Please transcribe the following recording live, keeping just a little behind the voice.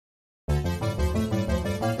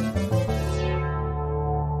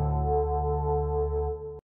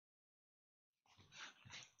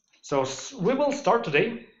So we will start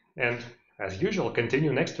today, and as usual,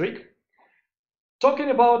 continue next week,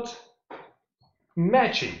 talking about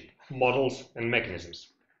matching models and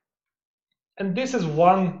mechanisms. And this is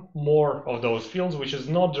one more of those fields which is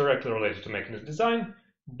not directly related to mechanism design,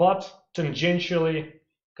 but tangentially,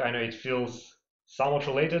 it feels somewhat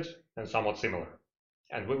related and somewhat similar.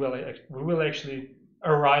 And we will actually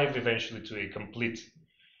arrive eventually to a complete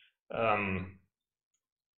a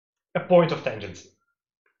point of tangency.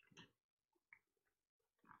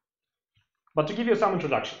 But to give you some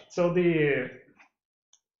introduction, so the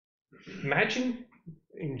matching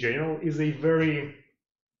in general is a very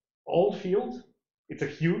old field. It's a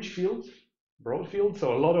huge field, broad field,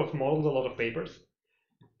 so a lot of models, a lot of papers.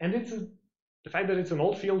 And the fact that it's an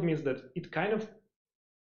old field means that it kind of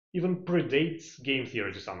even predates game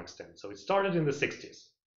theory to some extent. So it started in the 60s.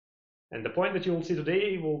 And the point that you will see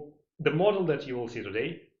today, the model that you will see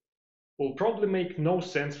today, will probably make no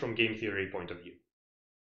sense from game theory point of view.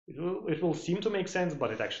 It will seem to make sense,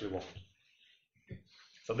 but it actually won't.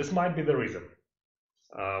 So this might be the reason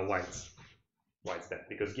why it's that,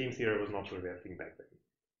 because game theory was not really a thing back then,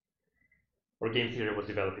 or game theory was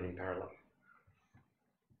developing in parallel.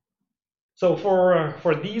 So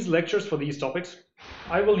for these lectures, for these topics,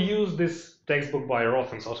 I will use this textbook by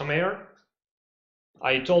Roth and Sotomayor.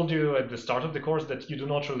 I told you at the start of the course that you do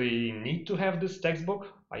not really need to have this textbook.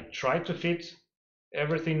 I tried to fit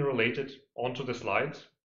everything related onto the slides,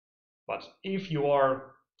 but if you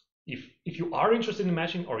are interested in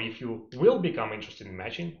matching, or if you will become interested in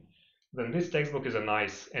matching, then this textbook is a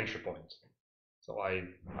nice entry point. So I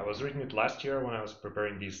was reading it last year when I was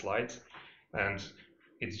preparing these slides, and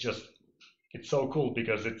it's so cool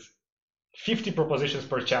because it's 50 propositions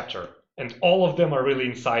per chapter, and all of them are really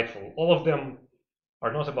insightful. All of them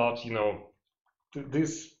are not about,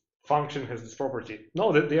 this function has this property.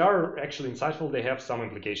 No, they are actually insightful. They have some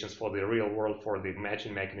implications for the real world, for the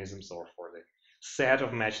matching mechanisms, or for the set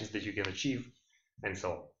of matches that you can achieve, and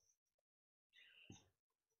so on.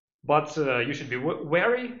 But you should be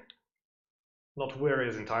wary, not wary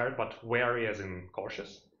as in tired, but wary as in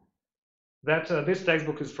cautious, that this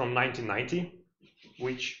textbook is from 1990,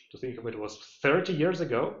 which, to think of it, was 30 years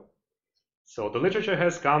ago. So the literature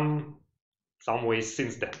has come some ways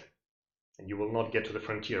since then, and you will not get to the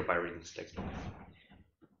frontier by reading this textbook.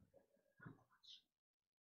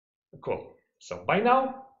 Cool. So by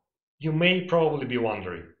now, you may probably be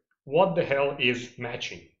wondering, what the hell is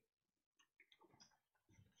matching?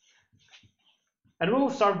 And we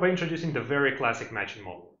will start by introducing the very classic matching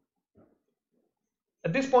model.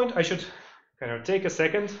 At this point, I should kind of take a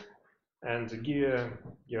second and give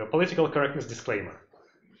a political correctness disclaimer.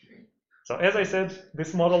 So as I said,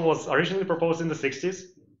 this model was originally proposed in the 60s,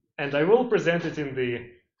 and I will present it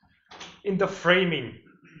in the framing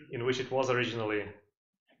in which it was originally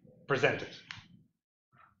presented.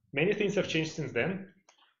 Many things have changed since then,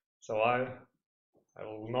 so I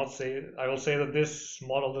will say that this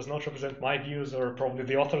model does not represent my views or probably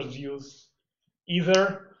the author's views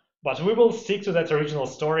either, but we will stick to that original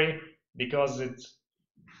story because it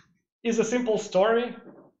is a simple story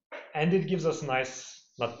and it gives us nice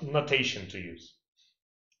notation to use.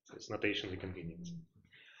 So it's notationally convenient.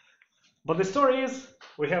 But the story is,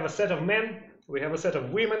 we have a set of men, we have a set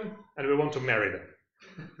of women, and we want to marry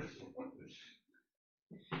them.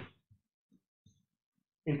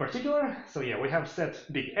 In particular, so yeah, we have set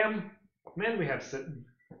big M of men, we have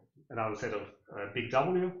another set of big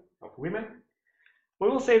W of women. We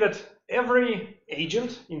will say that every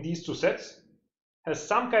agent in these two sets has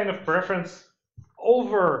some kind of preference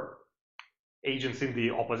over agents in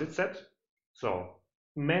the opposite set. So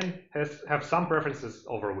men have some preferences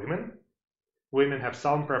over women, women have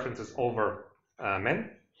some preferences over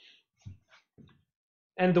men.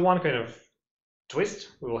 And the one kind of twist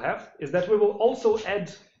we will have is that we will also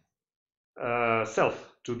add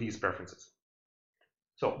self to these preferences.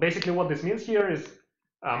 So basically what this means here is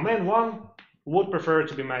man 1 would prefer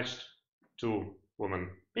to be matched to woman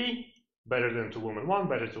B better than to woman 1,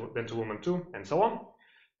 better than to woman 2, and so on.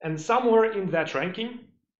 And somewhere in that ranking,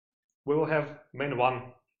 we will have man 1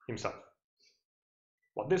 himself.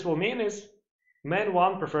 What this will mean is man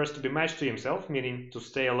 1 prefers to be matched to himself, meaning to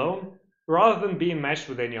stay alone, rather than being matched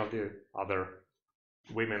with any of the other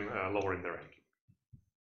women lower in the rank.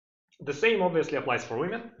 The same obviously applies for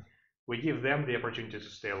women. We give them the opportunity to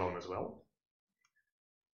stay alone as well.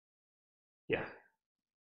 Yeah.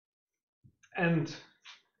 And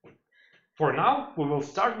for now, we will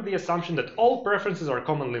start with the assumption that all preferences are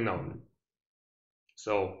commonly known.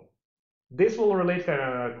 So this will relate kind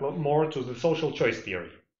of more to the social choice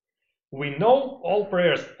theory. We know all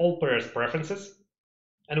players' preferences,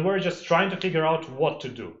 and we're just trying to figure out what to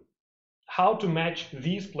do. how to match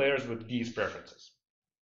these players with these preferences.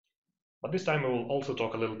 But this time we will also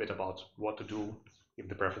talk a little bit about what to do if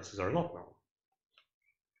the preferences are not known.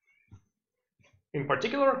 In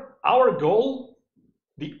particular, our goal,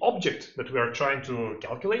 the object that we are trying to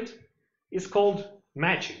calculate, is called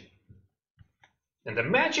matching. And the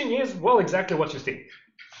matching is, well, exactly what you think.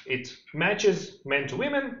 It matches men to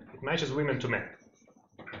women, it matches women to men.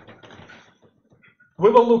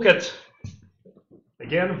 We will look at,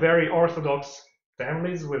 again, very orthodox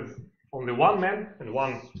families with only one man and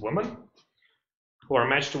one woman who are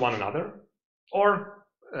matched to one another, or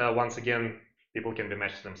once again, people can be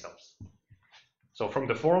matched themselves. So from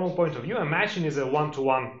the formal point of view, a matching is a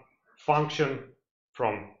one-to-one function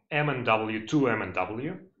from M and W to M and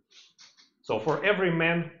W. So for every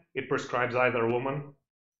man, it prescribes either a woman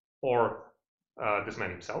or this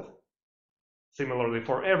man himself. Similarly,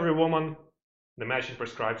 for every woman, the matching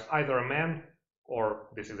prescribes either a man or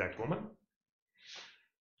this exact woman.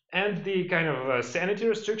 And the kind of sanity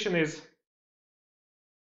restriction is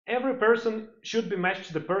every person should be matched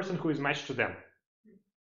to the person who is matched to them.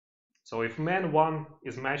 So if man 1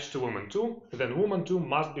 is matched to woman 2, then woman 2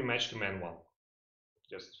 must be matched to man 1.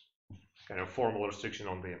 Just kind of formal restriction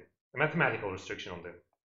on the mathematical restriction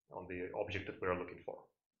on the object that we are looking for.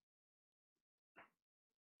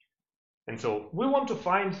 And so we want to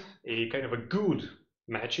find a kind of a good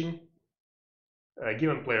matching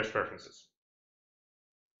given players' preferences.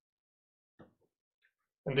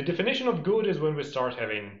 And the definition of good is when we start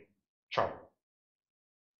having trouble.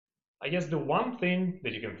 I guess the one thing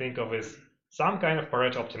that you can think of is some kind of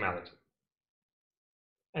Pareto optimality.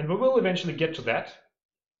 And we will eventually get to that,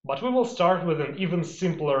 but we will start with an even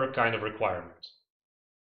simpler kind of requirement,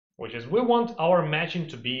 which is we want our matching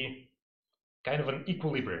to be kind of an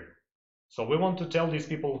equilibrium. So we want to tell these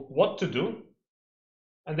people what to do,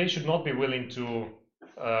 and they should not be willing to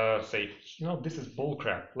say, you know, this is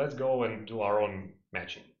bullcrap, let's go and do our own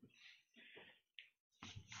matching.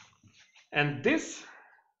 And this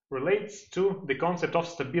relates to the concept of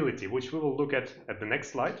stability, which we will look at the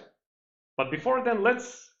next slide. But before then,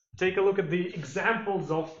 let's take a look at the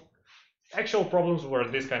examples of actual problems where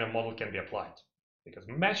this kind of model can be applied. Because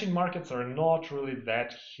matching markets are not really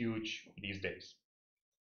that huge these days,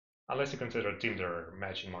 unless you consider Tinder a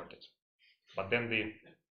matching market. But then the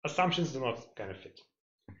assumptions do not kind of fit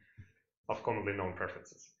of commonly known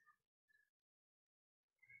preferences.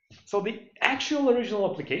 So the actual original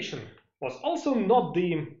application was also not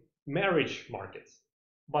the marriage markets,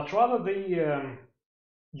 but rather the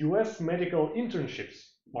US medical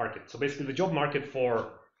internships market. So basically the job market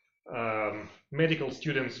for medical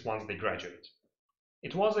students once they graduate.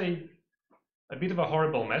 It was a bit of a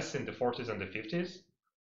horrible mess in the 40s and the 50s.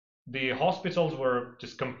 The hospitals were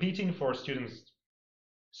just competing for students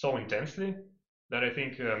so intensely that I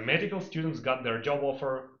think medical students got their job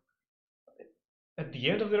offer at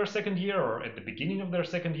the end of their second year or at the beginning of their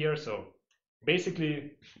second year. So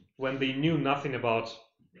basically when they knew nothing about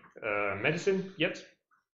medicine yet,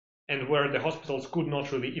 and where the hospitals could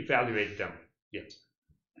not really evaluate them yet.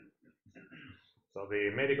 So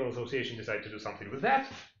the Medical Association decided to do something with that,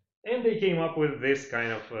 and they came up with this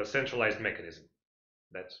kind of centralized mechanism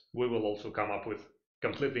that we will also come up with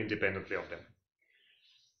completely independently of them.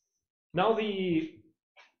 Now the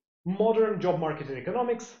modern job market in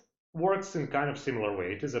economics works in kind of similar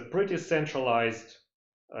way. It is a pretty centralized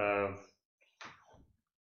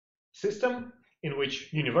system in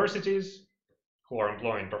which universities, who are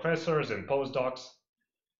employing professors and postdocs,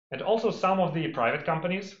 and also some of the private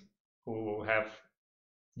companies who have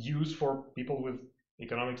use for people with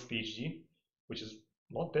economics PhD, which is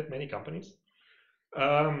not that many companies.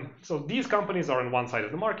 So these companies are on one side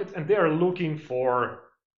of the market, and they are looking for,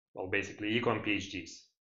 well, basically econ PhDs.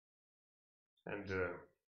 And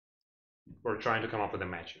we're trying to come up with a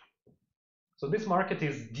matching. So this market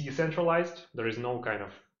is decentralized. There is no kind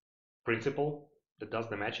of principle that does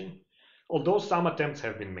the matching, although some attempts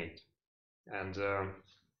have been made. And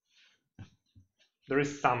there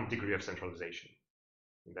is some degree of centralization.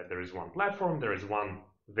 That there is one platform, there is one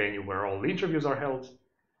venue where all the interviews are held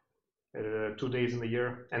 2 days in the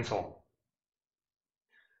year, and so on.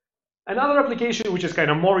 Another application which is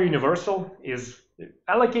kind of more universal is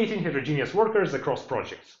allocating heterogeneous workers across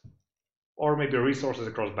projects, or maybe resources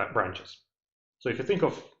across branches. So if you think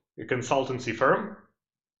of a consultancy firm,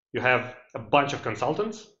 you have a bunch of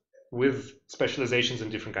consultants with specializations in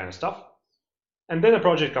different kind of stuff, and then a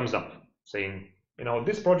project comes up saying, you know,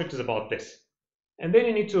 this project is about this. And then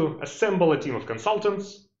you need to assemble a team of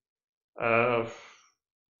consultants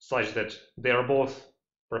such that they are both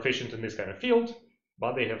proficient in this kind of field,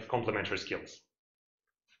 but they have complementary skills.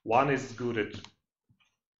 One is good at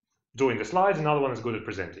doing the slides, another one is good at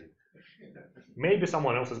presenting. Maybe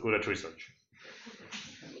someone else is good at research.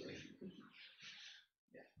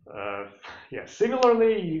 Yeah.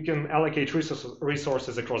 Similarly, you can allocate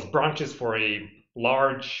resources across branches for a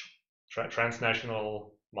large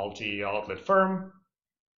transnational multi-outlet firm.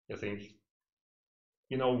 You think,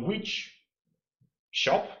 which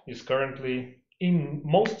shop is currently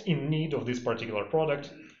most in need of this particular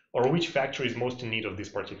product, or which factory is most in need of this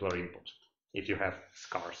particular input, if you have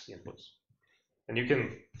scarce inputs. And you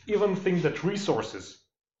can even think that resources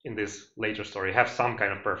in this later story have some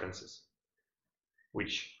kind of preferences,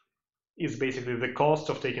 which is basically the cost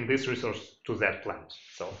of taking this resource to that plant.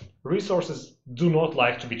 So resources do not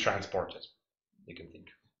like to be transported, you can think.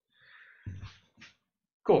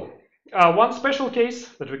 Cool. One special case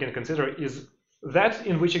that we can consider is that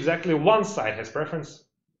in which exactly one side has preference,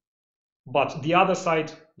 but the other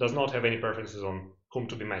side does not have any preferences on whom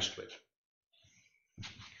to be matched with.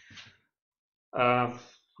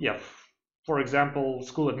 Yeah, for example,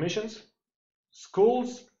 school admissions.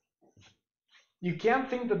 Schools, you can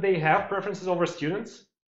think that they have preferences over students,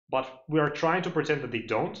 but we are trying to pretend that they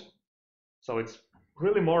don't. So it's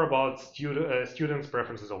really more about students'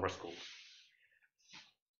 preferences over schools.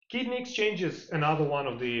 Kidney exchange is another one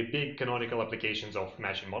of the big canonical applications of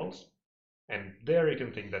matching models. And there you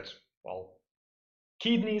can think that, well,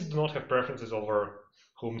 kidneys do not have preferences over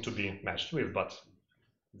whom to be matched with, but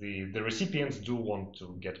the recipients do want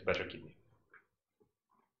to get better kidney.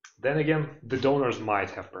 Then again, the donors might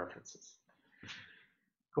have preferences.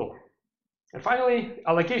 Cool. And finally,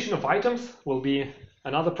 allocation of items will be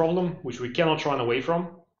another problem which we cannot run away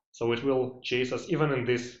from. So it will chase us even in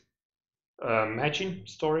this matching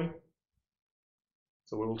story.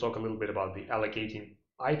 So we will talk a little bit about the allocating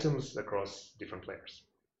items across different players.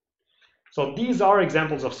 So these are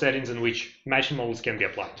examples of settings in which matching models can be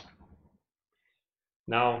applied.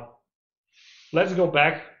 Now, let's go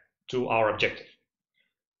back to our objective.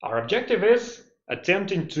 Our objective is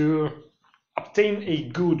attempting to obtain a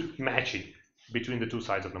good matching between the two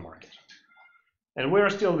sides of the market. And we're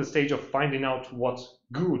still at the stage of finding out what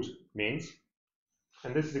good means.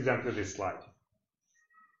 And this is exactly this slide.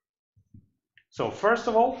 So first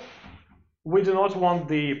of all, we do not want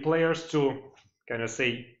the players to kind of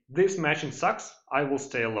say, this matching sucks, I will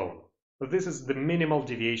stay alone. But this is the minimal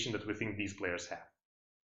deviation that we think these players have.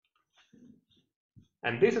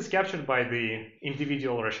 And this is captured by the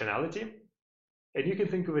individual rationality. And you can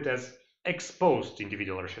think of it as exposed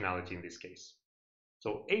individual rationality in this case.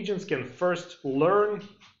 So agents can first learn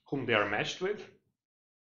whom they are matched with,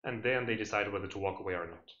 and then they decide whether to walk away or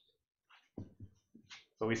not.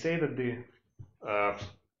 So we say that the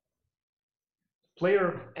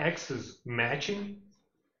player X's matching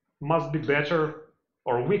must be better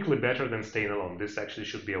or weakly better than staying alone. This actually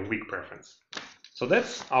should be a weak preference. So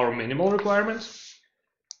that's our minimal requirement,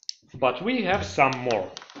 but we have some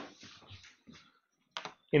more.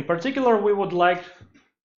 In particular, we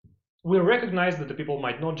recognize that the people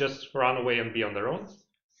might not just run away and be on their own,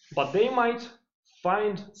 but they might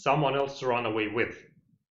find someone else to run away with.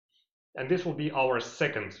 And this will be our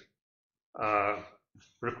second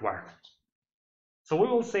requirement. So we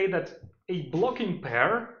will say that a blocking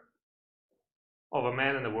pair of a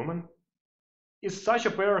man and a woman is such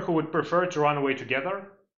a pair who would prefer to run away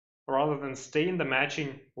together rather than stay in the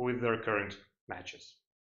matching with their current matches.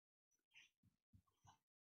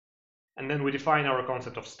 And then we define our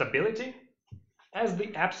concept of stability as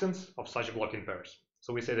the absence of such blocking pairs.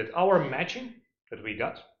 So we say that our matching that we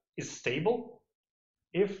got is stable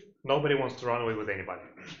if nobody wants to run away with anybody.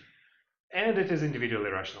 And it is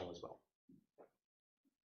individually rational as well.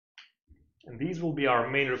 And these will be our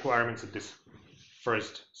main requirements at this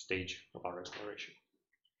first stage of our exploration.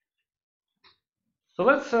 So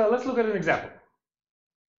let's look at an example.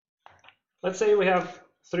 Let's say we have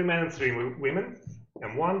 3 men and 3 women,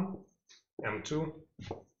 M1, M2,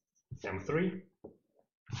 M3,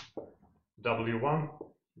 W1,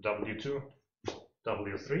 W2,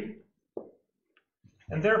 W3,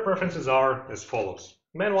 and their preferences are as follows.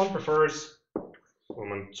 Man 1 prefers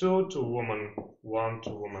woman 2 to woman 1 to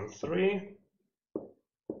woman 3.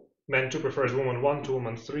 Man 2 prefers woman 1 to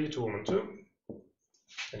woman 3 to woman 2.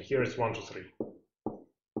 And here it's 1 to 3.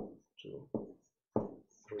 2,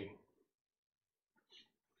 3.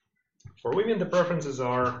 For women, the preferences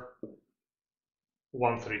are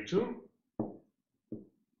 1, 3, 2,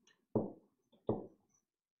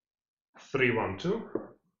 3, 1, 2,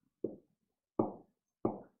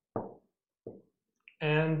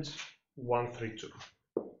 and 1, 3, 2.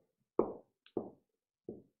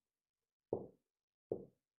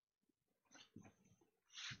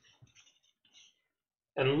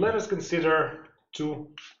 And let us consider two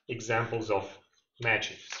examples of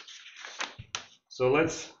matching. So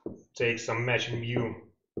let's take some matching mu,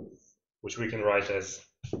 which we can write as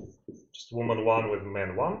just woman 1 with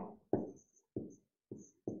man 1,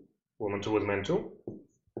 woman 2 with man 2,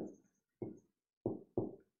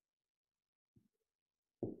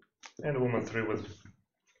 and woman 3 with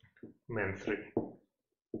man 3.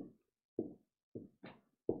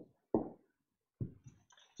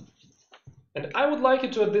 And I would like you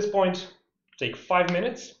to, at this point, take 5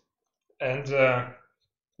 minutes and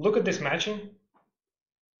look at this matching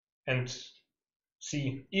and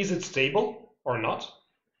see, is it stable or not?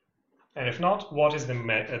 And if not, what is the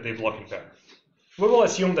blocking pair? We will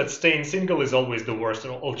assume that staying single is always the worst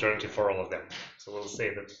alternative for all of them. So we'll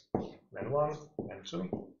say that man 1, man 2,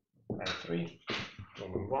 man 3,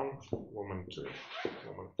 woman 1, woman 2,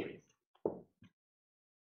 woman 3.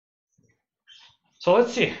 So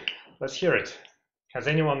let's see. Let's hear it. Has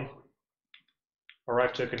anyone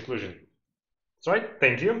arrived to a conclusion? That's right.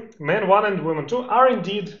 Thank you. Man 1 and woman 2 are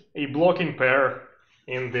indeed a blocking pair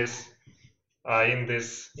in this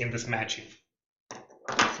matching.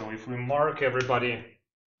 So if we mark everybody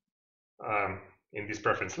in this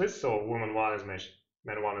preference list, so woman 1 is matched,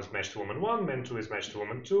 man 1 is matched to woman 1, man 2 is matched to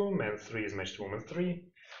woman 2, man 3 is matched to woman 3,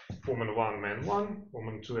 woman 1, man 1,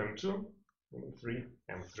 woman 2, m2, woman 3,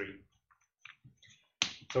 m3.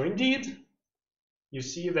 So indeed, you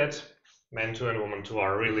see that man 2 and woman 2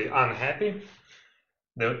 are really unhappy.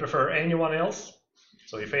 They would prefer anyone else.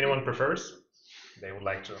 So if anyone prefers, they would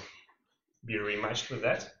like to be rematched with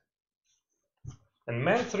that. And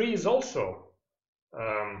man 3 is also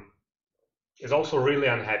really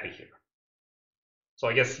unhappy here. So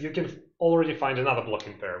I guess you can already find another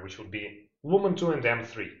blocking pair, which would be woman 2 and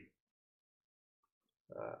m3.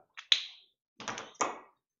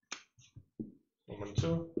 Woman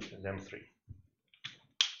 2 and m3.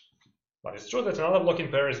 But it's true that another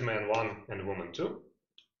blocking pair is man 1 and woman 2.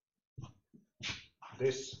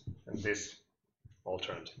 This and this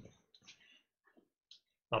alternative.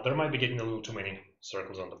 Now there might be getting a little too many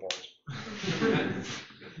circles on the board.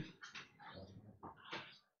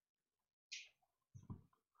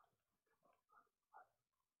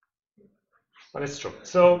 But it's true.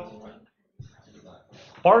 So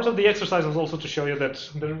part of the exercise was also to show you that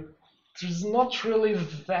there's not really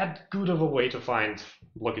that good of a way to find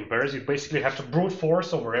blocking pairs. You basically have to brute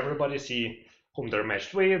force over everybody, see whom they're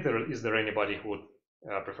matched with. Is there anybody who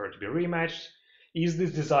would prefer to be rematched? Is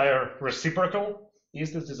this desire reciprocal?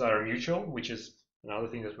 Is this desire mutual? Which is another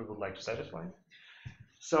thing that we would like to satisfy.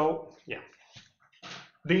 So yeah,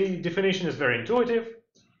 the definition is very intuitive.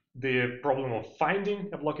 The problem of finding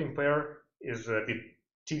a blocking pair is a bit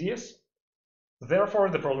tedious. Therefore,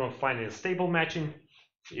 the problem of finding a stable matching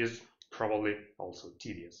is probably also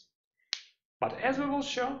tedious. But as we will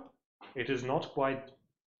show, it is not quite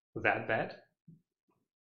that bad.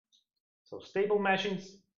 So stable matchings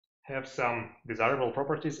have some desirable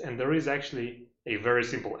properties, and there is actually a very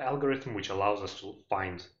simple algorithm which allows us to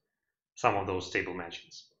find some of those stable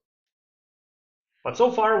matchings. But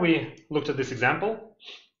so far we looked at this example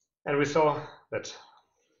and we saw that,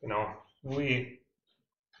 we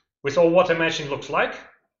saw what a matching looks like.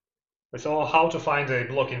 We saw how to find a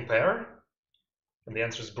blocking pair, and the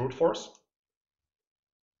answer is brute force.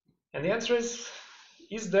 And the answer is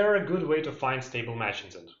there a good way to find stable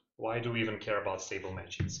matchings, and why do we even care about stable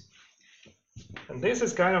matchings? And this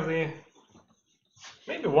is kind of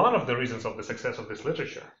maybe one of the reasons of the success of this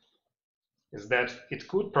literature, is that it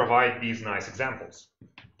could provide these nice examples.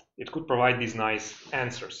 It could provide these nice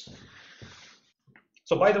answers.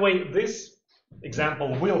 So by the way, this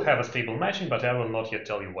example will have a stable matching, but I will not yet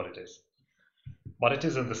tell you what it is. But it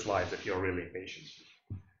is in the slides if you're really patient.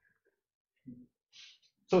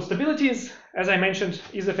 So stability is, as I mentioned,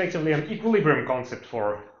 is effectively an equilibrium concept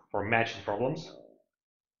for matching problems.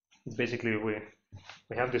 It's basically we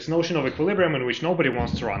have this notion of equilibrium in which nobody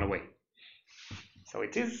wants to run away. So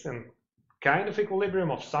it is a kind of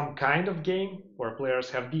equilibrium of some kind of game where players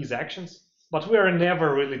have these actions, but we are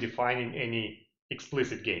never really defining any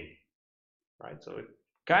explicit game, right? So it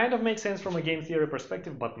kind of makes sense from a game theory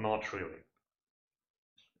perspective, but not really.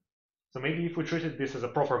 So maybe if we treated this as a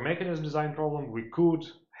proper mechanism design problem, we could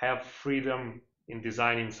have freedom in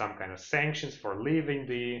designing some kind of sanctions for leaving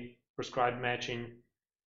the prescribed matching.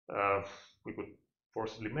 We could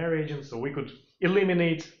forcibly marry agents, so we could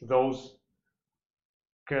eliminate those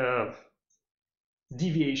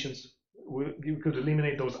deviations. We could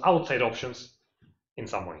eliminate those outside options in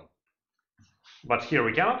some way. But here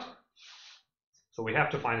we cannot, so we have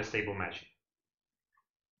to find a stable matching.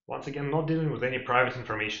 Once again, not dealing with any private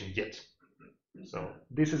information yet. So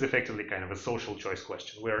this is effectively kind of a social choice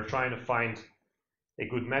question. We are trying to find a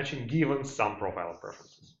good matching given some profile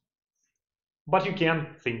preferences. But you can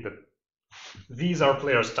think that these are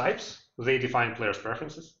players' types, they define players'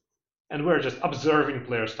 preferences, and we're just observing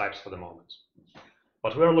players' types for the moment.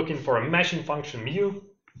 But we're looking for a matching function mu,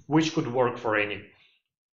 which could work for any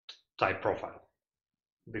type profile.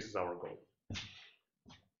 This is our goal.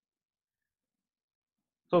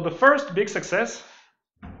 So the first big success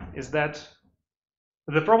is that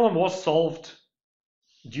the problem was solved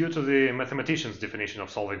due to the mathematicians' definition of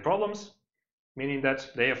solving problems, meaning that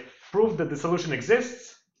they have proved that the solution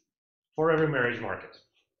exists for every marriage market.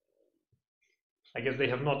 I guess they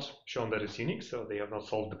have not shown that it's unique, so they have not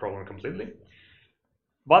solved the problem completely.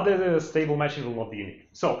 But the stable matching will not be unique.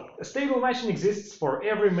 So a stable matching exists for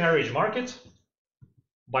every marriage market,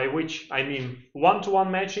 by which I mean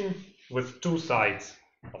one-to-one matching with two sides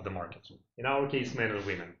of the market. In our case, men and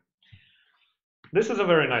women. This is a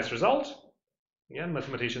very nice result. Yeah,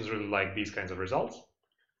 mathematicians really like these kinds of results.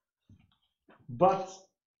 But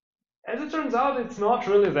as it turns out, it's not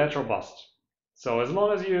really that robust. So as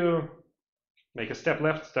long as you make a step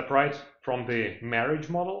left, step right from the marriage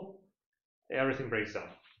model, everything breaks down.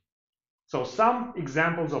 So some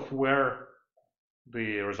examples of where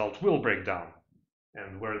the result will break down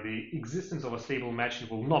and where the existence of a stable matching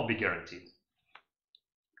will not be guaranteed.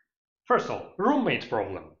 First of all, roommate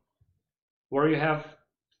problem, where you have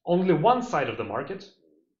only one side of the market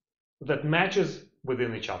that matches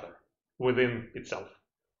within each other, within itself.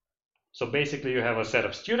 So basically you have a set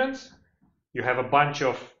of students, you have a bunch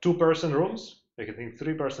of two-person rooms, you can think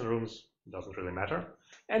three-person rooms, doesn't really matter,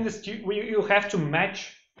 and you have to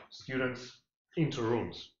match students into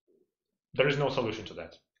rooms. There is no solution to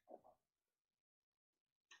that.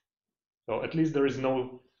 So at least there is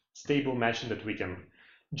no stable matching that we can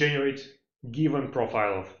generate given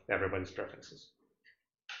profile of everybody's preferences.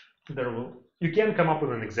 You can come up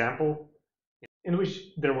with an example in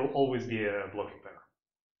which there will always be a blocking pair.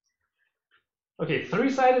 Okay,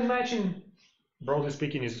 three-sided matching, broadly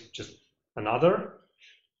speaking, is just another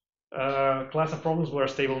class of problems where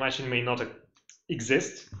stable matching may not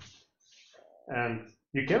exist. And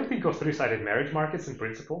you can think of three-sided marriage markets in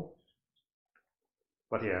principle.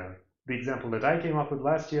 But yeah, the example that I came up with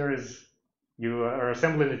last year is you are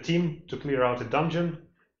assembling a team to clear out a dungeon,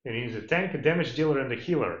 and you need a tank, a damage dealer, and a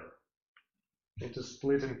healer. You need to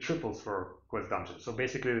split in triples for quest dungeons. So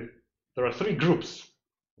basically, there are three groups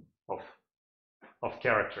of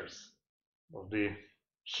characters, of the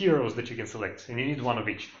heroes that you can select, and you need one of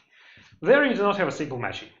each. There you do not have a stable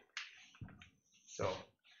matching. So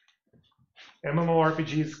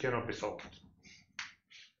MMORPGs cannot be solved.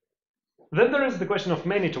 Then there is the question of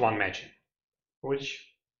many-to-one matching, which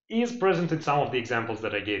is present in some of the examples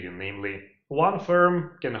that I gave you, namely, one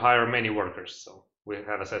firm can hire many workers. So we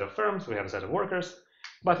have a set of firms, we have a set of workers,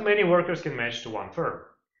 but many workers can match to one firm.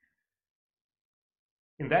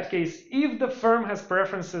 In that case, if the firm has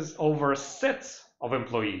preferences over sets of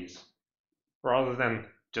employees, rather than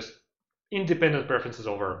just independent preferences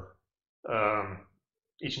over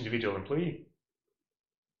each individual employee,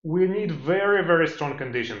 we need very, very strong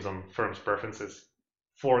conditions on firms' preferences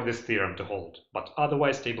for this theorem to hold, but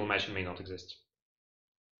otherwise stable matching may not exist.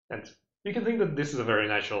 And you can think that this is a very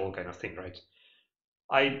natural kind of thing, right?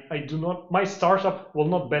 My startup will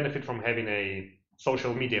not benefit from having a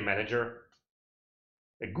social media manager,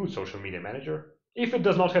 a good social media manager, if it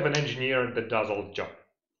does not have an engineer that does all the job.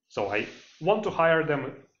 So I want to hire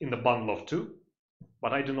them in the bundle of two,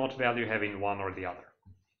 but I do not value having one or the other.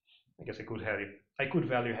 I guess I could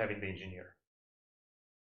value having the engineer.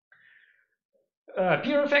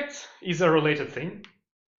 Peer effects is a related thing.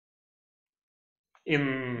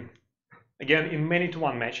 Again, in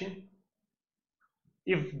many-to-one matching,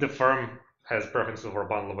 if the firm has preferences over a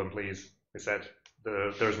bundle of employees, we said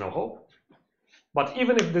there's no hope. But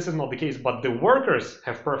even if this is not the case, but the workers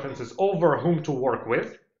have preferences over whom to work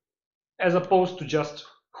with, as opposed to just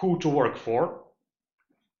who to work for,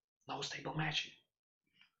 no stable matching.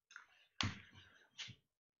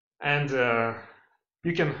 And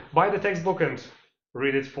you can buy the textbook and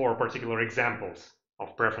read it for particular examples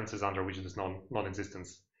of preferences under which this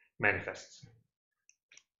non-existence manifests.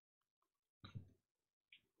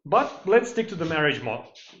 But let's stick to the marriage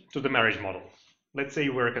model. Let's say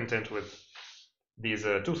we're content with these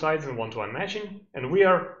two sides and one-to-one matching, and we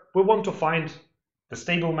want to find the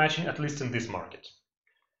stable matching, at least in this market.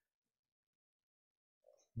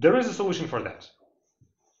 There is a solution for that,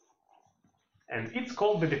 and it's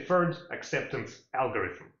called the deferred acceptance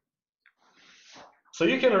algorithm. So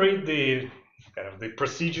you can read the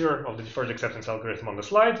procedure of the deferred acceptance algorithm on the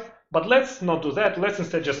slide, but let's not do that. Let's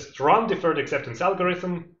instead just run deferred acceptance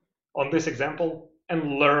algorithm on this example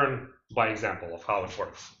and learn by example of how it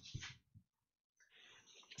works.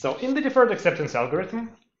 So in the deferred acceptance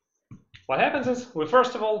algorithm, what happens is we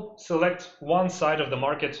first of all select one side of the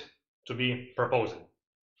market to be proposing.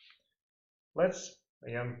 Let's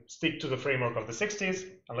again stick to the framework of the 60s,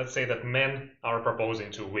 and let's say that men are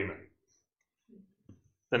proposing to women.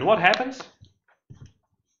 Then what happens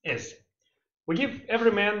is we give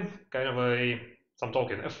every man kind of some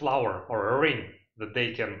token, a flower or a ring that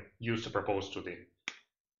they can use to propose to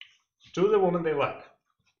the woman they like.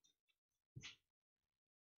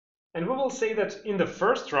 And we will say that in the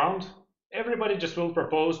first round, everybody just will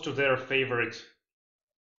propose to their favorite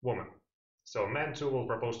woman. So man 2 will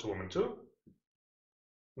propose to woman 2,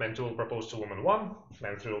 man 2 will propose to woman 1,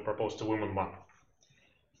 man 3 will propose to woman 1.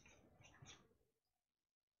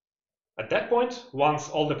 At that point, once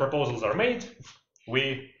all the proposals are made,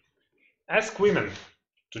 we ask women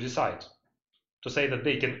to decide, to say that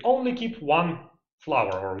they can only keep one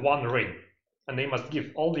flower or one ring, and they must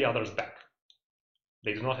give all the others back.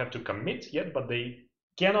 They do not have to commit yet, but they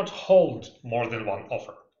cannot hold more than one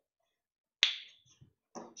offer.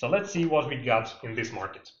 So let's see what we got in this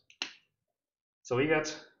market. So we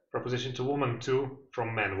got proposition to woman 2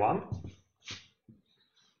 from man 1.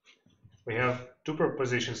 We have two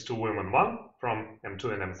propositions to woman 1 from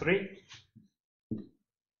M2 and M3.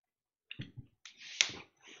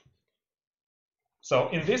 So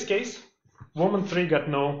in this case, woman 3 got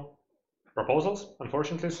no proposals,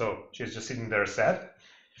 unfortunately, so she's just sitting there sad.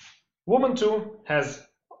 Woman 2 has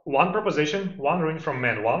one proposition, one ring from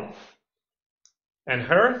man 1, and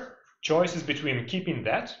her choice is between keeping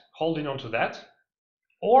that, holding on to that,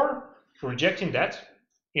 or rejecting that,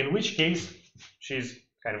 in which case she's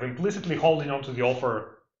kind of implicitly holding on to the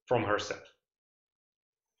offer from herself.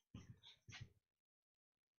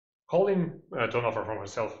 Holding to an offer from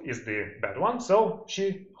herself is the bad one, so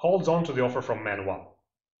she holds on to the offer from man 1.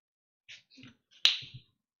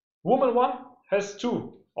 Woman 1 has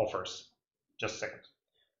two offers, just a second,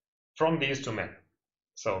 from these two men.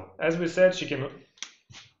 So as we said, she can,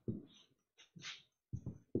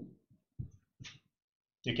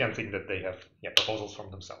 you can think that they have proposals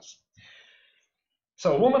from themselves.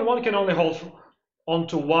 So woman 1 can only hold on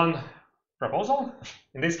to one proposal.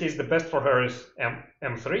 In this case, the best for her is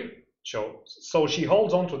M3. So she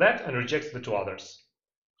holds on to that and rejects the two others.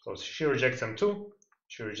 So she rejects M2,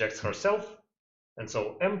 she rejects herself, and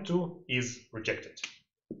so M2 is rejected.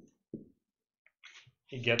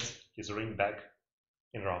 He gets his ring back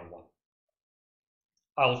in round 1.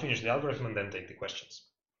 I'll finish the algorithm and then take the questions.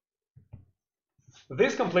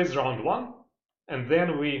 This completes round 1, and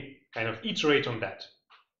then we kind of iterate on that.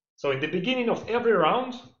 So in the beginning of every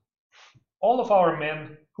round, all of our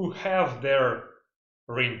men who have their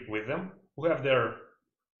ring with them, who have their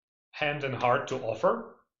hand and heart to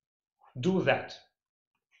offer, do that.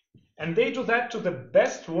 And they do that to the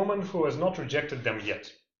best woman who has not rejected them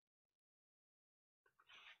yet.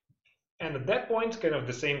 And at that point, kind of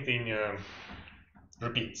the same thing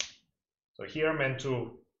repeats. So here, man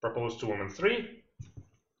 2 proposed to woman 3,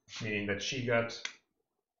 meaning that she got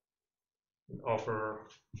an offer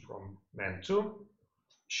from man 2.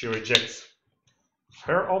 She rejects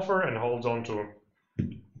her offer and holds on to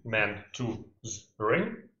man 2's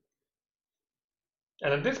ring.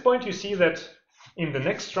 And at this point, you see that in the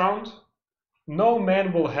next round, no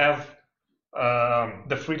man will have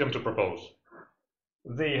the freedom to propose.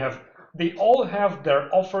 They all have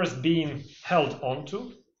their offers being held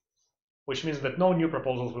onto, which means that no new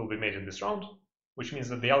proposals will be made in this round, which means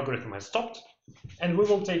that the algorithm has stopped, and we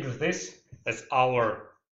will take this as our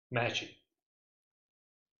matching.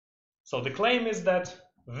 So the claim is that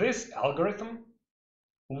this algorithm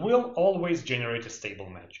will always generate a stable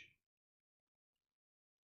match.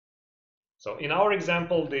 So in our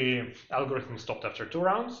example, the algorithm stopped after 2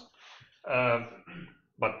 rounds,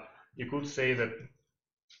 but you could say that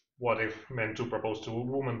what if man 2 proposed to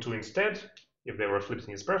woman 2 instead, if they were flipped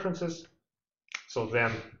in his preferences? So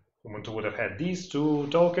then woman 2 would have had these 2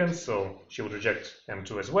 tokens, so she would reject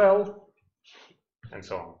M2 as well, and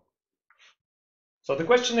so on. So the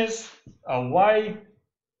question is, why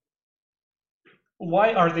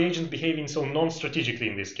are the agents behaving so non-strategically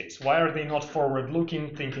in this case? Why are they not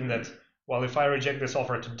forward-looking, thinking that, well, if I reject this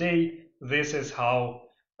offer today, this is how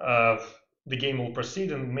the game will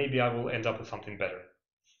proceed, and maybe I will end up with something better?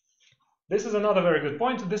 This is another very good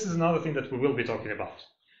point. This is another thing that we will be talking about.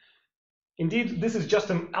 Indeed, this is just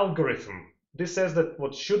an algorithm. This says that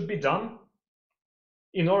what should be done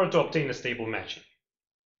in order to obtain a stable matching.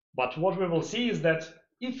 But what we will see is that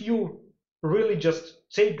if you really just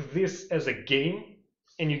take this as a game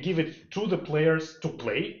and you give it to the players to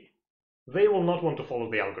play, they will not want to follow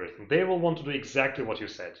the algorithm. They will want to do exactly what you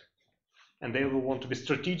said. and they will want to be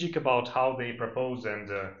strategic about how they propose and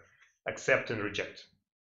accept and reject.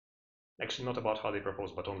 Actually, not about how they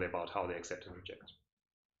propose, but only about how they accept and reject.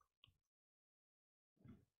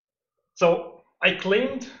 So I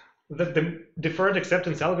claimed that the deferred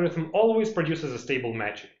acceptance algorithm always produces a stable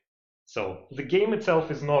matching. So the game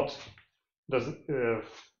itself is not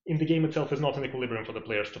in the game itself is not an equilibrium for the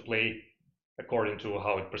players to play according to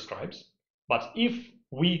how it prescribes. But if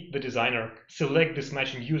we, the designer, select this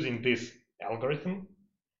matching using this algorithm,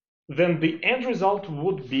 then the end result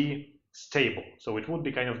would be stable. So it would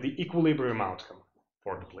be kind of the equilibrium outcome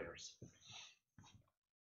for the players.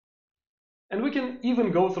 And we can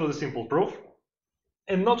even go through the simple proof.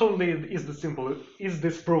 And not only is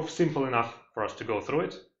this proof simple enough for us to go through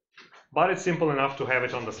it, but it's simple enough to have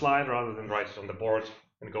it on the slide rather than write it on the board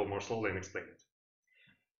and go more slowly and explain it.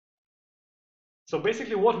 So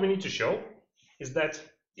basically what we need to show is that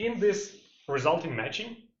in this resulting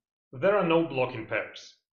matching, there are no blocking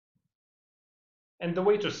pairs. And the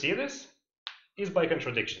way to see this is by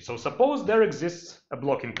contradiction. So suppose there exists a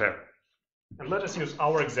blocking pair. And let us use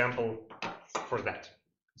our example for that.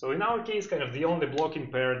 So in our case, kind of the only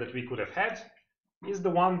blocking pair that we could have had is the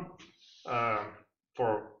one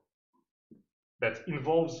that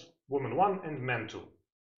involves woman 1 and man 2.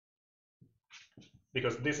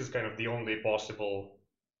 Because this is kind of the only possible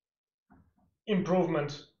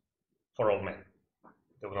improvement for all men.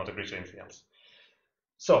 They will not agree to anything else.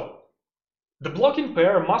 So the blocking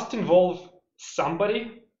pair must involve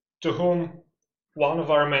somebody to whom one of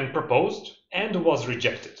our men proposed and was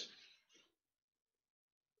rejected.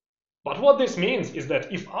 But what this means is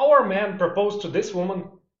that if our man proposed to this woman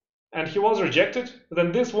and he was rejected,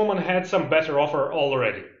 then this woman had some better offer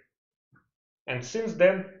already. And since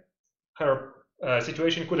then, her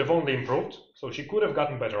situation could have only improved, so she could have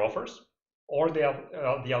gotten better offers, or the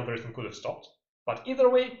algorithm could have stopped. But either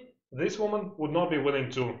way, this woman would not be willing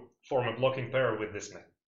to form a blocking pair with this man.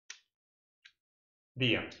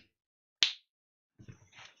 The end.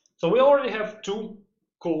 So we already have two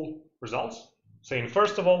cool results, saying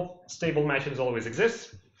first of all, stable matchings always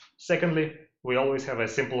exist. Secondly, we always have a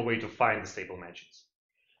simple way to find the stable matchings.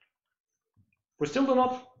 We still do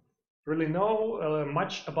not really know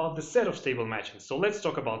much about the set of stable matchings, so let's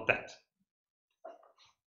talk about that.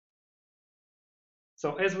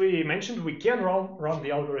 So as we mentioned, we can run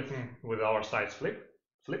the algorithm with our sides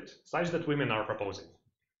flipped, such that women are proposing.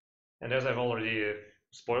 And as I've already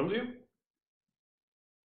spoiled you,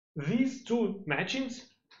 these two matchings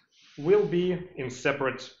will be in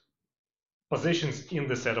separate positions in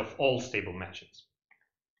the set of all stable matchings.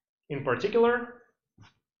 In particular,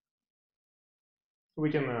 we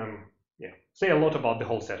can say a lot about the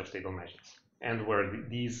whole set of stable matchings and where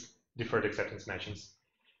these deferred acceptance matchings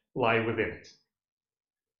lie within it.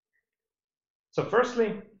 So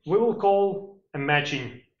firstly, we will call a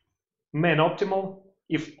matching men optimal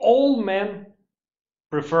if all men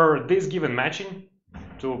prefer this given matching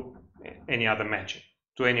to any other matching,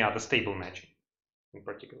 to any other stable matching in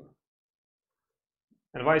particular.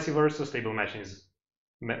 And vice versa, stable matching is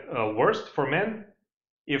worst for men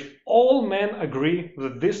if all men agree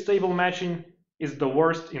that this stable matching is the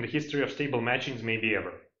worst in the history of stable matchings maybe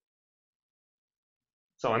ever.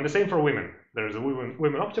 So, and the same for women. There is a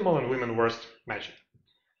women optimal and women worst matching.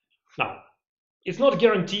 Now, it's not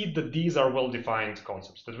guaranteed that these are well-defined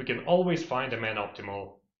concepts, that we can always find a man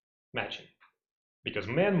optimal matching. Because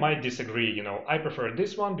men might disagree, I prefer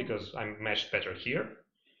this one because I'm matched better here.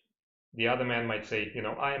 The other man might say,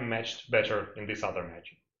 I am matched better in this other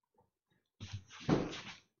matching.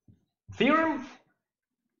 Theorem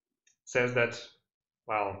says that,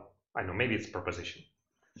 well, I know, maybe it's proposition.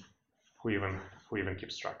 Who even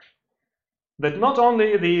keeps track? That not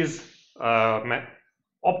only these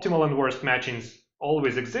optimal and worst matchings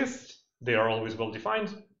always exist, they are always well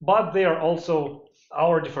defined, but they are also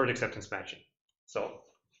our deferred acceptance matching. So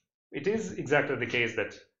it is exactly the case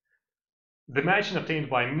that the matching obtained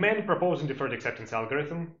by men proposing deferred acceptance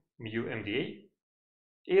algorithm, MU-MDA,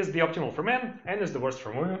 is the optimal for men and is the worst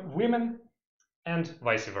for women, and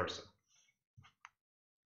vice versa.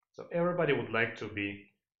 So everybody would like to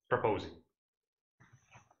be proposing.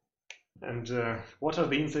 And what are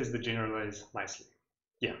the insights that generalize nicely?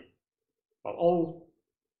 Yeah, well,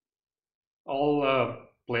 all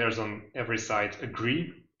players on every side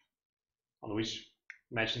agree on which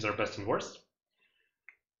matchings are best and worst.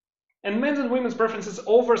 And men's and women's preferences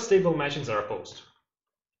over stable matchings are opposed.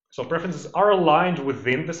 So preferences are aligned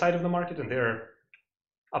within the side of the market and they're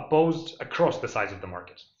opposed across the sides of the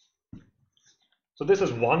market. So this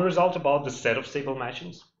is one result about the set of stable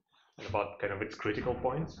matchings and about kind of its critical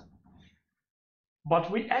points.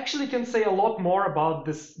 But we actually can say a lot more about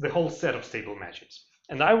the whole set of stable matches.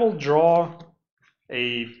 And I will draw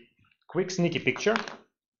a quick sneaky picture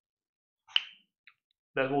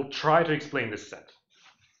that will try to explain this set.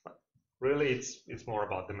 But really, it's more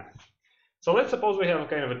about the math. So let's suppose we have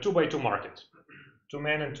kind of a 2x2 market, 2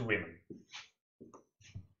 men and 2 women.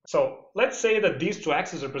 So let's say that these two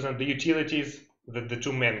axes represent the utilities that the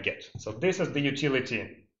 2 men get. So this is the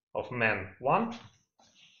utility of man 1.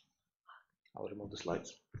 I'll remove the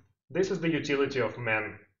slides. This is the utility of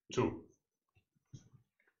man 2.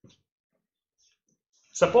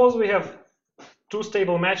 Suppose we have 2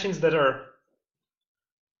 stable matchings that are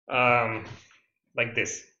like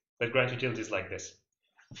this, that grant utilities like this.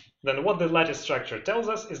 Then what the lattice structure tells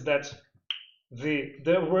us is that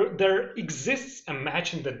there exists a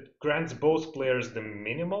matching that grants both players the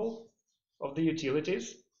minimal of the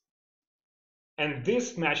utilities, and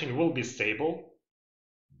this matching will be stable,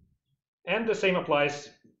 and the same applies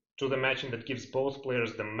to the matching that gives both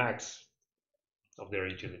players the max of their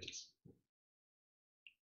utilities.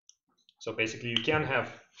 So basically you can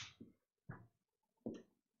have a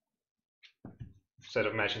set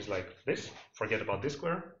of matchings like this, forget about this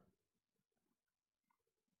square.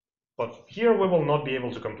 But here we will not be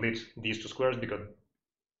able to complete these 2 squares because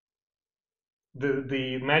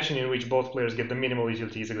the matching in which both players get the minimal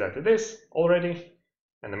utility is exactly this already,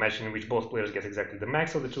 and the matching in which both players get exactly the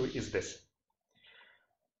max of the 2 is this.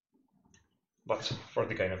 But for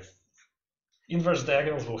the kind of inverse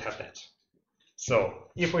diagonals, we'll have that. So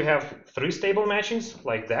if we have 3 stable matchings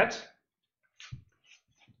like that,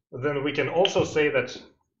 then we can also say that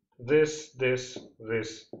this,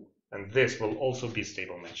 and this will also be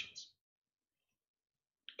stable matchings.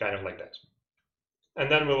 Kind of like that. And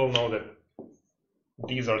then we will know that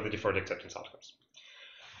these are the deferred acceptance outcomes.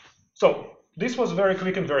 So this was very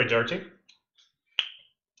quick and very dirty.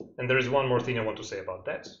 And there is one more thing I want to say about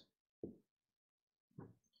that,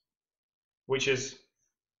 which is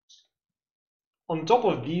on top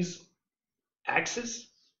of these axes,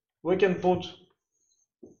 we can put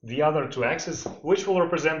the other 2 axes, which will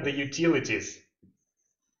represent the utilities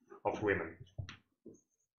of women.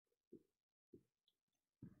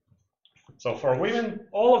 So for women,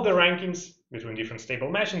 all of the rankings between different stable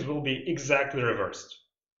matchings will be exactly reversed.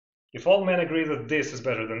 If all men agree that this is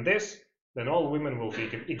better than this, then all women will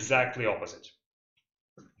think exactly opposite.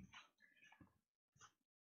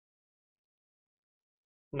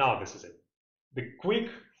 Now this is it. The quick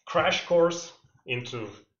crash course into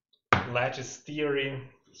lattice theory,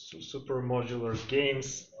 super modular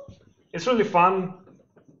games. It's really fun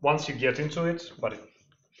once you get into it, but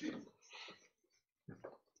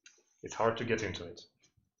it's hard to get into it.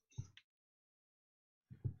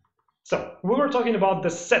 So we were talking about the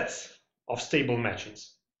sets of stable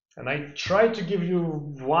matchings, and I tried to give you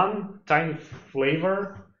one tiny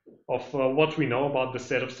flavor of what we know about the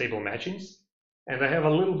set of stable matchings, and I have a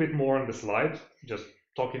little bit more on the slide, just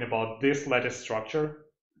talking about this lattice structure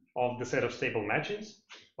of the set of stable matchings,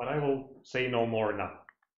 but I will say no more now.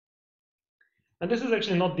 And this is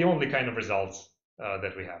actually not the only kind of results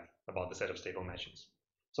that we have about the set of stable matchings.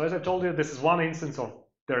 So as I told you, this is one instance of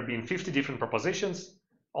there being 50 different propositions,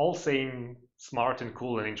 all saying smart and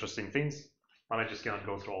cool and interesting things, but I just cannot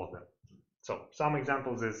go through all of them. So some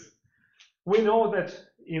examples is, we know that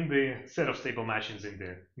in the set of stable matchings in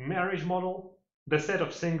the marriage model, the set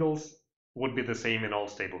of singles would be the same in all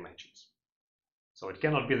stable matchings. So it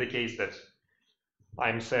cannot be the case that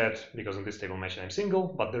I'm sad because in this stable matching I'm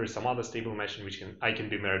single, but there is some other stable matching which I can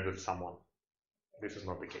be married with someone. This is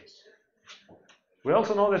not the case. We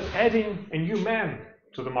also know that adding a new man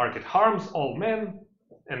to the market harms all men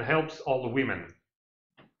and helps all women.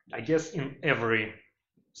 I guess in every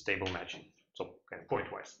stable matching, so kind of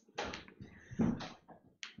point-wise.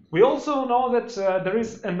 We also know that there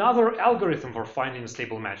is another algorithm for finding a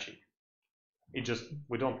stable matching.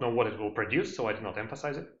 We don't know what it will produce, so I did not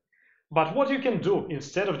emphasize it. But what you can do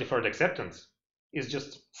instead of deferred acceptance is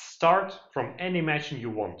just start from any matching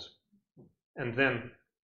you want, and then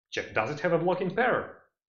check, does it have a blocking pair?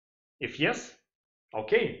 If yes,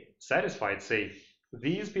 okay, satisfied, say,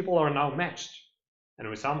 these people are now matched, and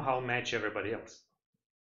we somehow match everybody else.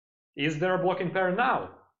 Is there a blocking pair now?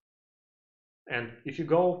 And if you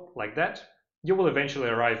go like that, you will eventually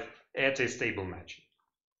arrive at a stable matching.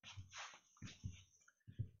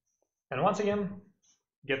 And once again,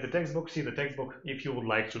 get the textbook, see the textbook if you would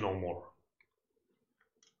like to know more.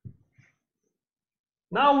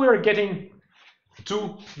 Now we are getting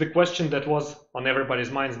to the question that was on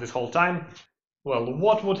everybody's minds this whole time. Well,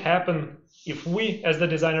 what would happen if we, as the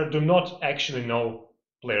designer, do not actually know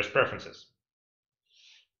players' preferences?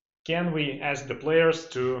 Can we ask the players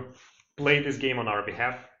to play this game on our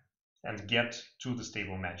behalf and get to the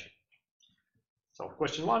stable matching. So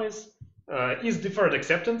question 1 is deferred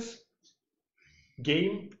acceptance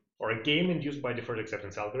game, or a game induced by deferred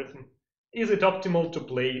acceptance algorithm, is it optimal to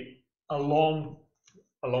play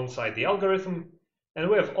alongside the algorithm? And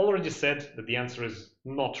we have already said that the answer is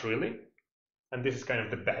not really. And this is kind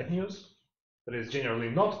of the bad news. That is generally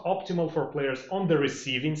not optimal for players on the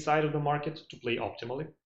receiving side of the market to play optimally.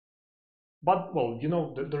 But, well, you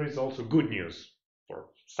know, there is also good news for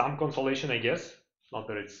some consolation, I guess. Not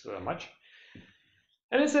that it's much.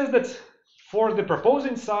 And it says that for the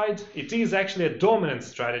proposing side, it is actually a dominant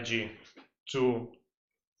strategy to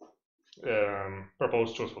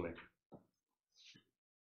propose truthfully.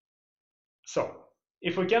 So,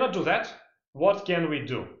 if we cannot do that, what can we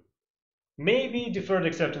do? Maybe deferred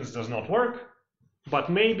acceptance does not work, but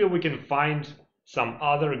maybe we can find some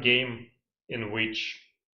other game in which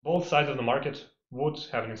both sides of the market would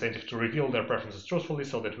have an incentive to reveal their preferences truthfully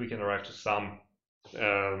so that we can arrive to some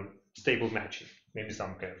stable matching, maybe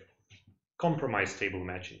some kind of compromise stable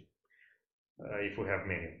matching, if we have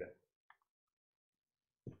many of them.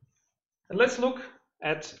 And let's look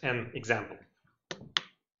at an example.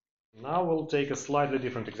 Now we'll take a slightly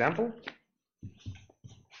different example.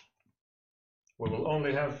 We will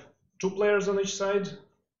only have 2 players on each side,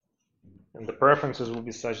 and the preferences will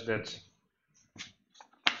be such that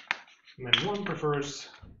man 1 prefers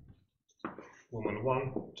woman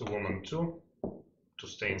 1 to woman 2 to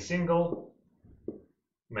stay in single.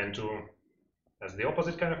 Man 2 has the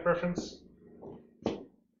opposite kind of preference.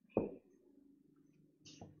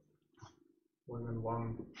 Woman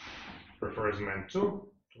 1 prefers man 2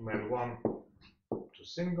 to man 1 to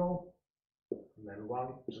single, man 1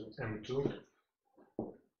 to m2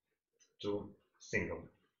 to single.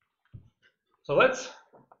 So let's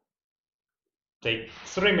take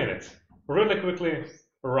 3 minutes, really quickly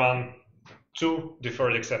run 2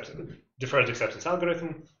 deferred acceptance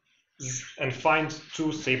algorithms and find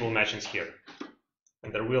 2 stable matchings here.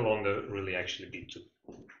 And there will only really actually be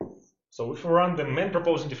 2. So if we run the man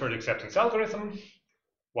proposing deferred acceptance algorithm,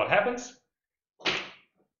 what happens?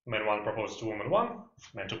 Man 1 proposes to woman 1,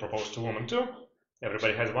 man 2 proposes to woman 2.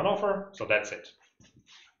 Everybody has one offer, so that's it.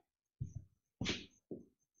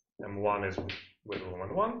 M1 is with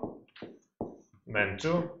woman 1, man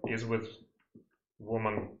 2 is with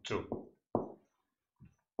woman 2.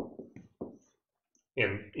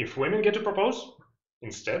 And if women get to propose,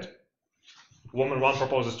 instead, woman 1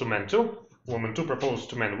 proposes to man 2, woman 2 proposes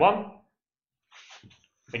to man 1.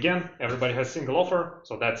 Again, everybody has single offer,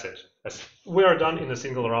 so that's it. As we are done in a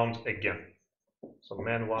single round again. So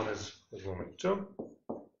man 1 is with woman 2,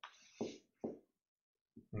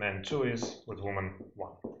 man 2 is with woman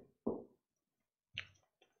 1.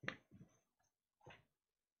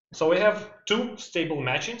 So we have 2 stable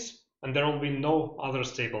matchings, and there will be no other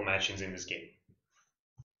stable matchings in this game.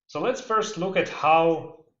 So let's first look at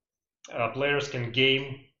how players can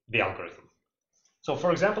game the algorithm. So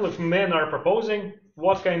for example, if men are proposing,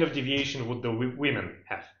 what kind of deviation would the women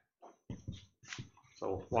have?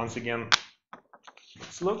 So once again,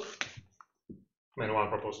 let's look. Man 1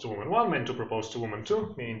 proposes to woman 1, man 2 proposes to woman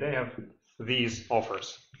 2, meaning they have these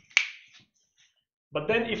offers. But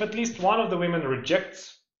then if at least one of the women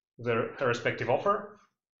rejects her respective offer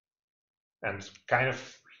and kind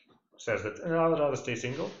of says that I'd rather stay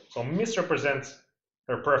single, so misrepresents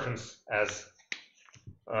her preference as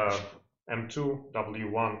M2,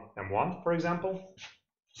 W1, M1, for example,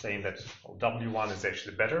 saying that W1 is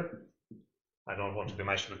actually better, I don't want to be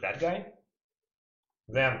matched with that guy,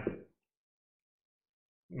 then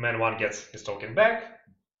man 1 gets his token back,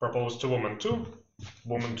 proposes to woman 2,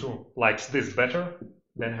 woman 2 likes this better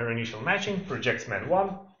than her initial matching, rejects man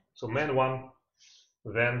 1, so man 1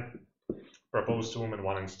 then proposes to woman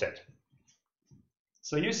 1 instead.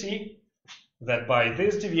 So you see that by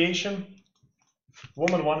this deviation,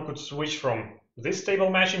 woman 1 could switch from this stable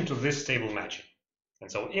matching to this stable matching,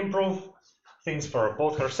 and so improve things for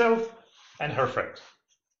both herself and her friend.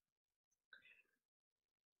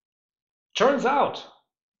 Turns out,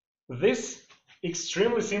 this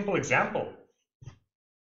extremely simple example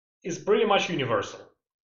is pretty much universal.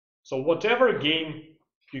 So whatever game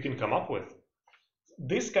you can come up with,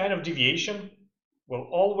 this kind of deviation will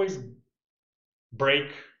always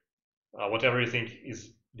break whatever you think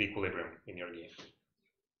is the equilibrium in your game.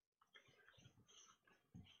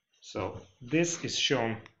 So this is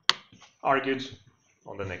shown, argued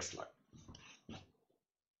on the next slide.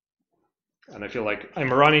 And I feel like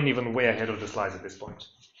I'm running even way ahead of the slides at this point.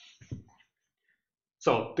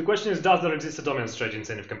 So the question is, does there exist a dominant strategy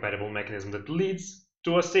incentive compatible mechanism that leads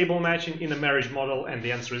to a stable matching in a marriage model? And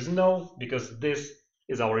the answer is no, because this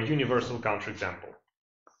is our universal counterexample.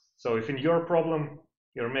 So if in your problem,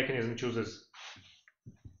 your mechanism chooses,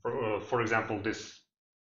 for example, this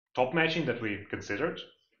top matching that we considered,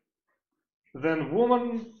 then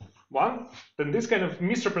woman 1, then this kind of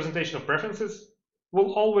misrepresentation of preferences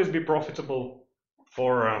will always be profitable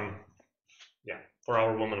for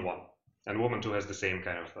our woman 1, and woman 2 has the same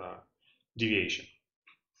kind of deviation.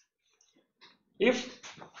 If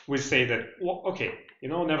we say that, well, okay,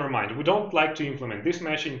 never mind, we don't like to implement this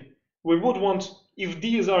matching, we would want, if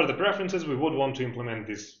these are the preferences, we would want to implement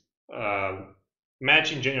this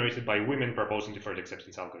matching generated by women proposing deferred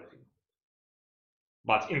acceptance algorithm.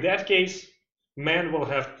 But in that case, men will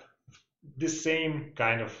have the same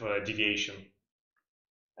kind of deviation,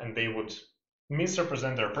 and they would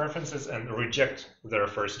misrepresent their preferences and reject their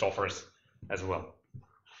first offers as well.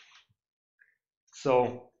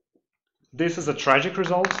 So this is a tragic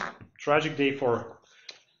result, tragic day for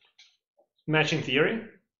matching theory,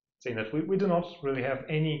 saying that we do not really have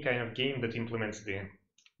any kind of game that implements the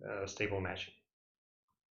stable matching.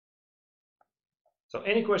 So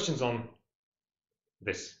any questions on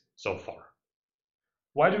this so far?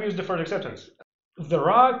 Why do we use deferred acceptance? There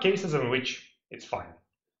are cases in which it's fine.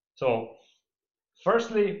 So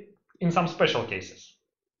firstly, in some special cases,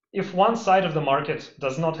 if one side of the market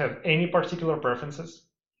does not have any particular preferences,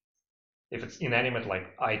 if it's inanimate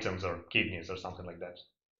like items or kidneys or something like that,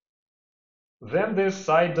 then this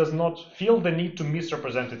side does not feel the need to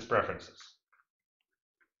misrepresent its preferences.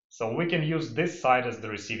 So we can use this side as the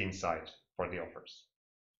receiving side for the offers.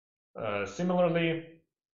 Similarly,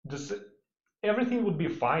 everything would be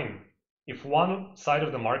fine if one side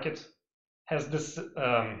of the market has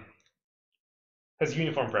has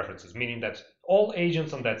uniform preferences, meaning that all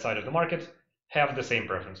agents on that side of the market have the same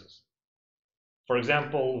preferences. For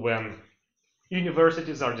example, when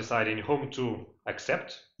universities are deciding whom to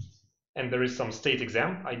accept, and there is some state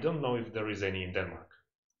exam, I don't know if there is any in Denmark,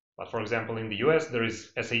 but for example, in the US, there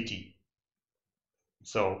is SAT.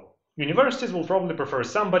 So universities will probably prefer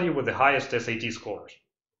somebody with the highest SAT scores.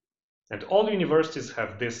 And all universities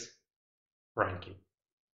have this ranking.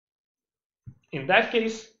 In that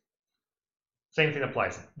case, same thing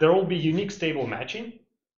applies. There will be unique stable matching,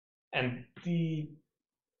 and the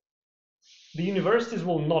universities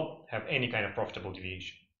will not have any kind of profitable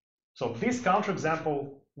deviation. So this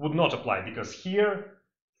counterexample would not apply, because here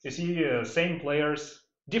you see same players,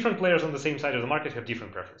 different players on the same side of the market have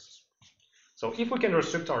different preferences. So if we can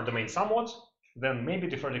restrict our domain somewhat, then maybe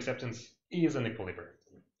deferred acceptance is an equilibrium.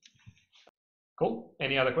 Cool.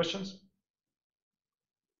 Any other questions?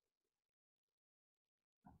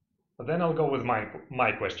 Then I'll go with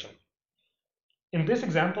my question. In this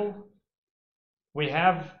example, we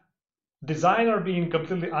have designer being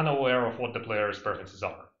completely unaware of what the player's preferences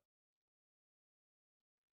are.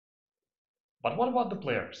 But what about the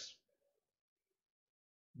players?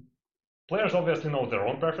 Players obviously know their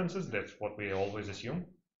own preferences, that's what we always assume.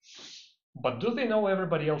 But do they know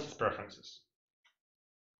everybody else's preferences?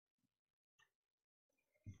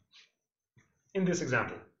 In this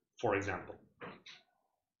example, for example,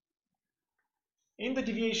 in the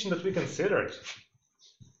deviation that we considered,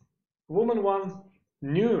 woman 1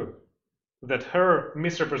 knew that her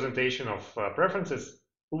misrepresentation of preferences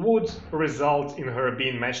would result in her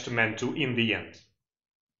being matched to man 2 in the end.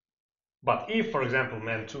 But if, for example,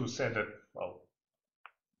 man 2 said that, well,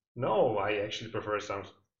 no, I actually prefer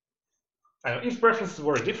something. If preferences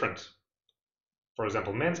were different, for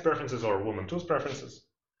example, man's preferences or woman 2's preferences,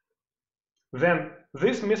 then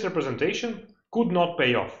this misrepresentation could not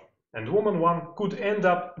pay off, and woman 1 could end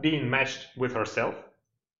up being matched with herself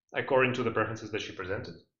according to the preferences that she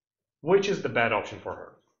presented, which is the bad option for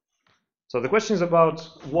her. So the question is about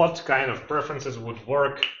what kind of preferences would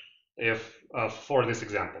work if for this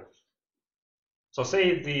example. So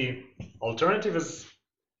say the alternative is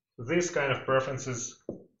this kind of preferences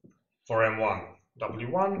for M1,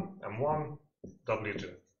 W1, M1, W2.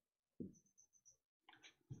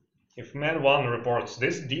 If man 1 reports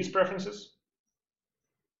these preferences,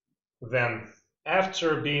 then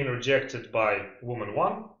after being rejected by woman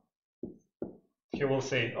 1, he will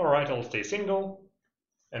say, all right, I'll stay single,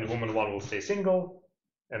 and woman 1 will stay single,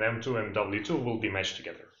 and M2 and W2 will be matched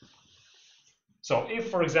together. So if,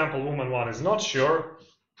 for example, woman 1 is not sure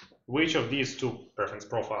which of these two preference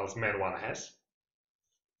profiles man 1 has,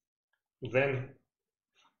 then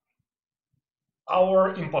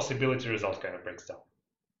our impossibility result kind of breaks down.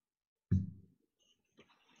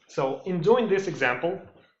 So in doing this example,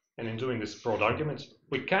 and in doing this broad argument,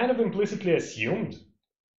 we kind of implicitly assumed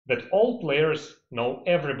that all players know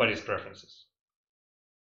everybody's preferences.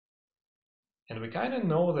 And we kind of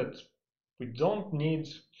know that we don't need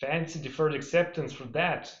fancy deferred acceptance for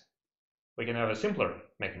that. We can have a simpler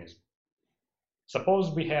mechanism. Suppose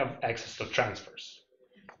we have access to transfers,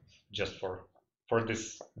 just for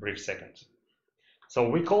this brief second. So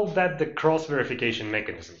we call that the cross-verification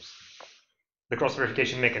mechanisms. The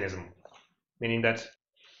cross-verification mechanism, meaning that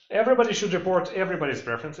everybody should report everybody's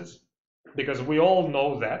preferences, because we all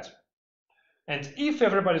know that. And if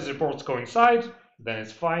everybody's reports coincide, then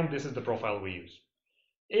it's fine, this is the profile we use.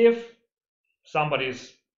 If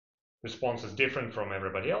somebody's response is different from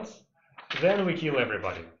everybody else, then we kill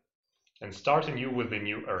everybody and start anew with the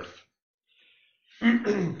new Earth.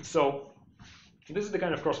 So this is the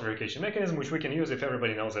kind of cross-verification mechanism which we can use if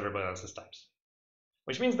everybody knows everybody else's types.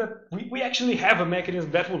 Which means that we actually have a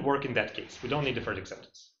mechanism that would work in that case. We don't need deferred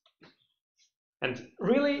acceptance. And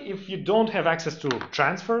really, if you don't have access to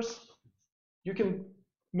transfers, you can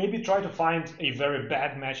maybe try to find a very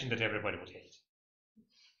bad matching that everybody would hate.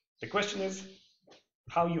 The question is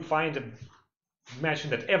how you find a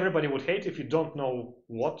matching that everybody would hate if you don't know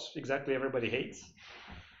what exactly everybody hates.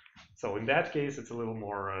 So in that case, it's a little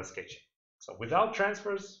more sketchy. So without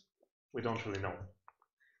transfers, we don't really know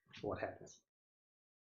what happens.